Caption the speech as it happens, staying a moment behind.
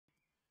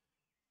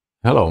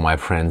Hello, my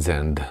friends,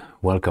 and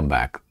welcome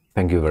back.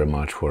 Thank you very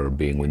much for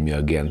being with me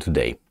again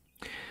today.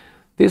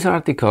 This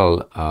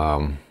article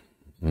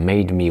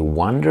made me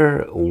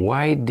wonder,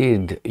 why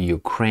did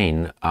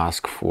Ukraine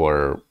ask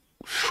for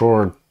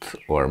short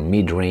or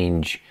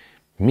mid-range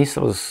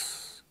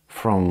missiles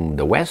from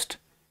the West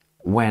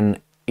when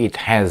it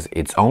has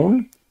its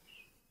own,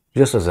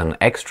 just as an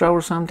extra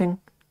or something?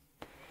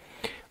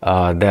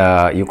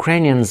 The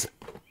Ukrainians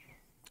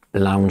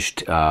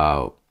launched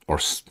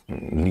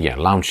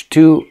launched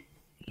two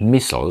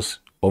missiles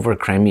over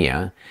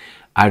Crimea.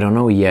 I don't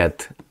know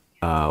yet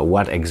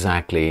what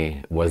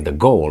exactly was the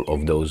goal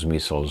of those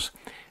missiles.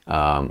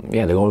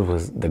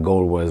 The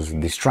goal was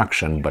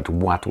destruction, but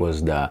what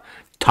was the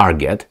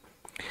target?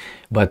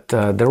 But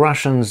the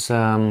Russians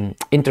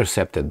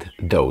intercepted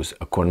those,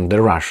 according to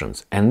the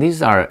Russians, and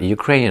these are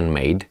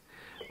Ukrainian-made,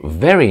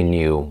 very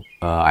new,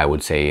 I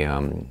would say,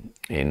 in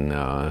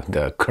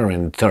the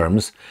current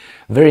terms,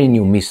 very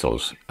new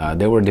missiles.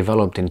 They were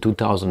developed in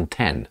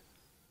 2010.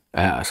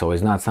 So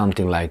it's not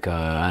something like,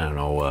 I don't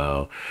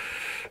know,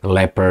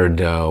 Leopard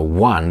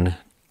 1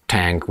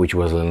 tank, which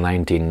was in the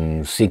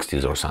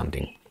 1960s or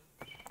something,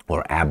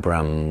 or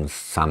Abrams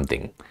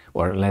something,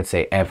 or let's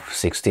say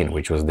F-16,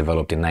 which was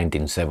developed in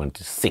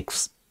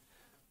 1976.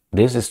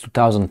 This is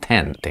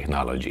 2010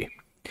 technology.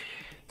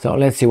 So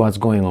let's see what's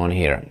going on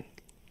here.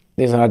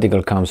 This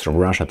article comes from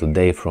Russia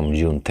Today from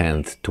June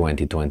 10th,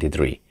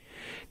 2023.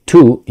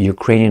 Two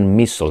Ukrainian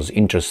missiles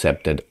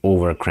intercepted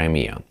over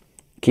Crimea.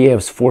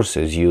 Kiev's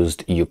forces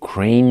used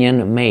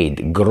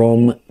Ukrainian-made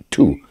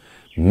Grom-2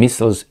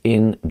 missiles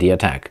in the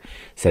attack,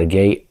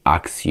 Sergei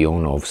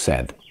Aksyonov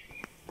said.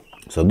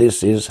 So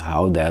this is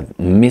how that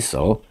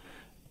missile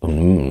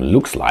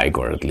looks like,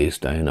 or at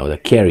least, the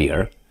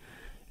carrier.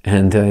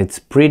 And it's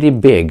pretty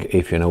big,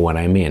 if you know what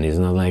I mean. It's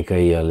not like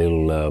a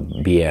little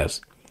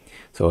BS.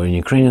 So an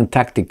Ukrainian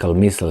tactical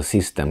missile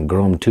system,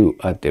 Grom-2,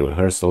 at the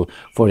rehearsal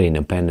for the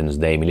Independence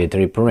Day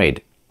military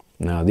parade.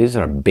 Now, these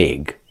are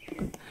big.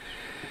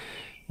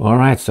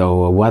 Alright,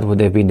 so what would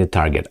have been the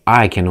target?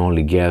 I can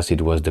only guess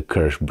it was the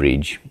Kerch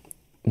Bridge,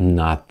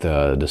 not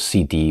the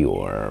city,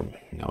 or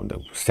the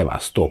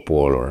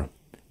Sevastopol,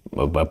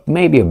 but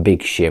maybe a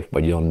big ship,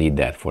 but you don't need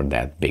that for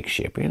that big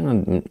ship,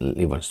 even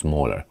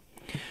smaller.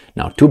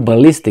 Now, two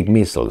ballistic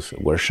missiles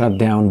were shot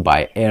down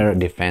by air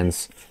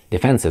defenses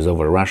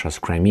over Russia's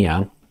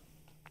Crimea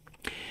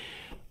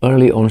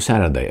early on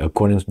Saturday,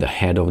 according to the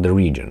head of the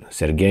region.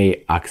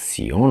 Sergei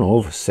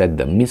Aksyonov said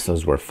the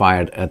missiles were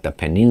fired at the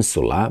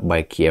peninsula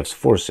by Kiev's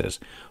forces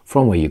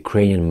from a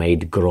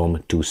Ukrainian-made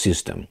Grom-2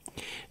 system.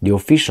 The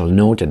official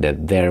noted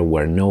that there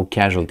were no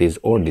casualties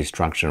or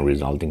destruction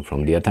resulting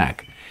from the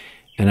attack.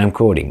 And I'm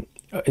quoting,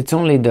 "It's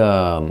only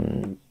the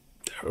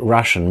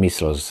Russian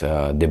missiles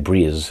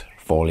debris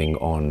falling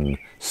on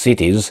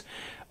cities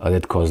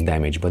that cause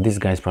damage, but these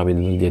guys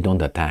probably they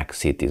don't attack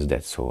cities.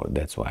 That's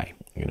why,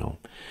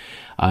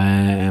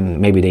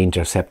 maybe they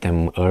intercept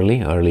them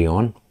early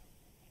on."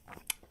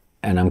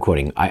 And I'm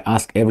quoting, "I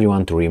ask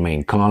everyone to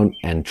remain calm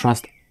and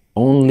trust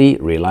only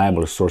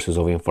reliable sources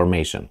of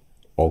information."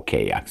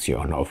 Okay,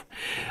 Aksyonov.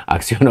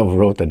 Aksyonov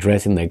wrote,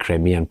 addressing the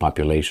Crimean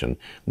population.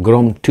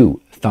 Grom-2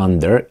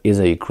 Thunder is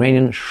a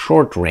Ukrainian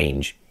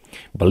short-range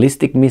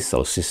ballistic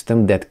missile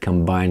system that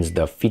combines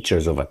the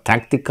features of a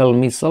tactical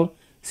missile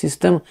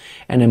system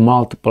and a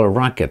multiple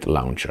rocket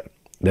launcher.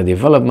 The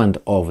development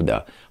of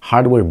the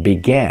hardware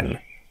began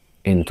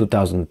in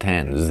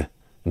 2010s,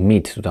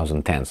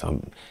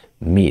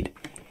 mid.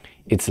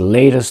 Its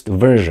latest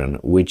version,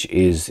 which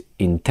is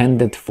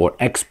intended for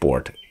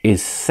export,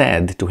 is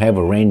said to have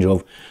a range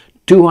of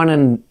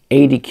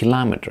 280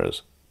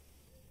 kilometers.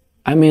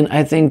 I know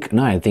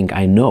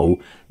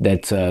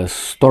that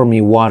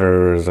Stormy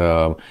Waters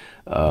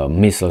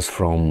missiles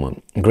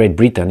from Great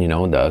Britain,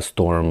 the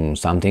Storm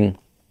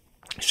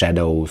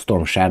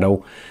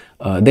Shadow,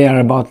 they are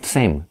about the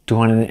same,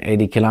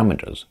 280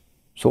 kilometers.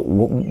 So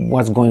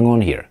what's going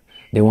on here?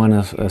 They want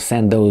to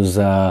send those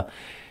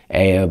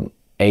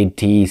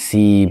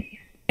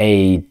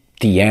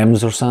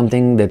ATMs or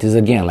something that is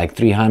again like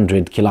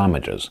 300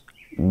 kilometers.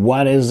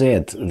 What is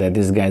it that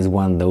these guys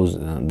want those,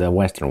 the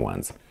Western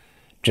ones?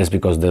 Just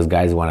because those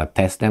guys want to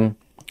test them,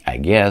 I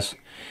guess,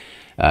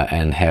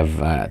 and have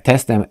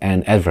test them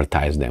and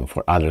advertise them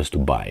for others to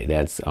buy.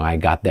 I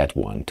got that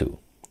one too.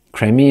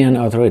 Crimean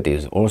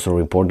authorities also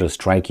reported a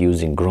strike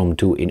using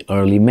Grom-2 in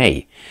early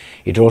May.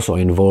 It also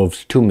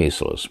involved two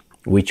missiles,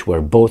 which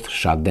were both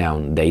shot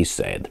down, they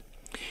said.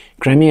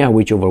 Crimea,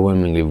 which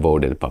overwhelmingly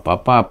voted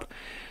pop.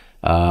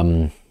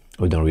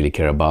 We don't really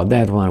care about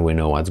that one. We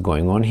know what's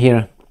going on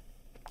here.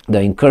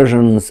 The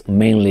incursions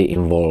mainly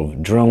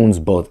involve drones,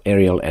 both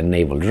aerial and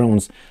naval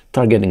drones,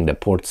 targeting the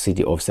port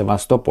city of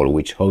Sevastopol,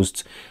 which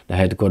hosts the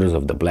headquarters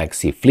of the Black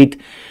Sea Fleet,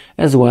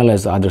 as well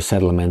as other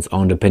settlements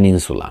on the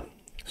peninsula.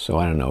 So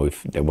I don't know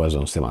if there was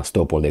on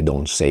Sevastopol, they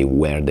don't say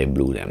where they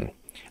blew them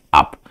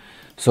up.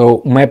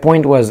 So my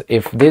point was,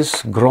 if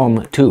this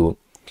Grom-2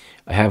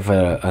 have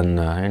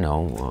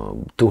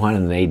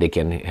 208, they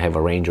can have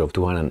a range of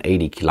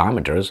 280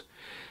 kilometers.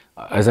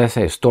 As I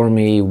say,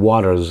 Stormy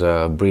Waters,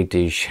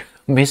 British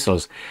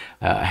missiles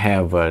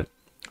have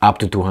up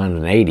to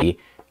 280,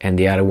 and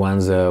the other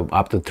ones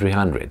up to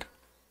 300.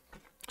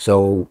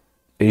 So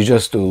it's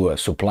just to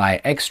supply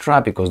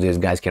extra because these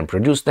guys can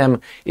produce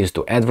them, is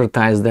to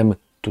advertise them,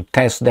 to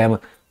test them,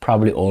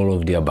 probably all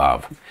of the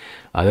above.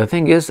 The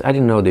thing is, I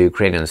didn't know the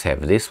Ukrainians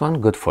have this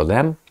one, good for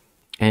them.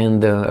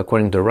 And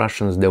according to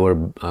Russians, they were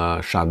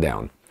shot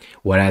down.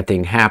 What I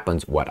think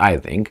happens,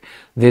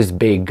 these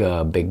big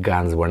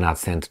guns were not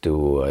sent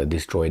to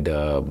destroy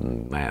the,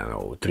 I don't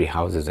know, 3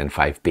 houses and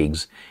 5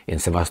 pigs in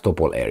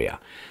Sevastopol area.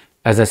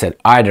 As I said,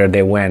 either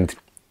they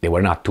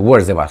were not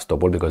towards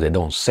Sevastopol because they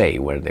don't say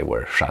where they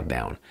were shot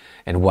down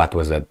and what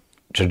was the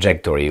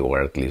trajectory,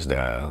 or at least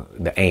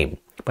the aim.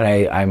 But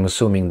I'm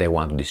assuming they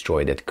want to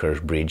destroy that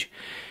Kerch Bridge.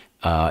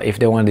 If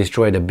they want to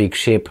destroy the big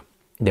ship,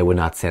 they would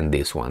not send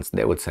these ones.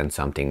 They would send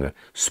something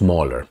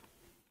smaller.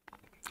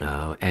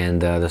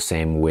 And the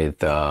same with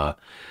the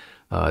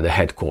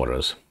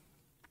headquarters.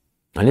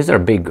 And these are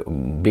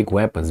big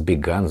weapons,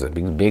 big guns,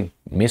 big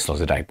missiles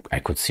that I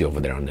could see over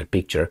there on the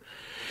picture.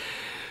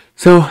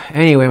 So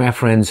anyway, my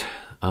friends,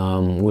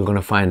 we're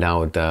gonna find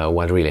out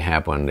what really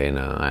happened in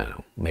I don't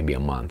know, maybe a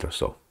month or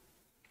so.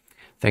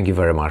 Thank you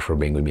very much for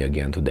being with me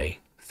again today.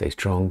 Stay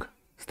strong,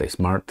 stay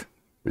smart,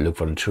 look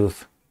for the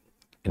truth,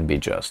 and be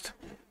just.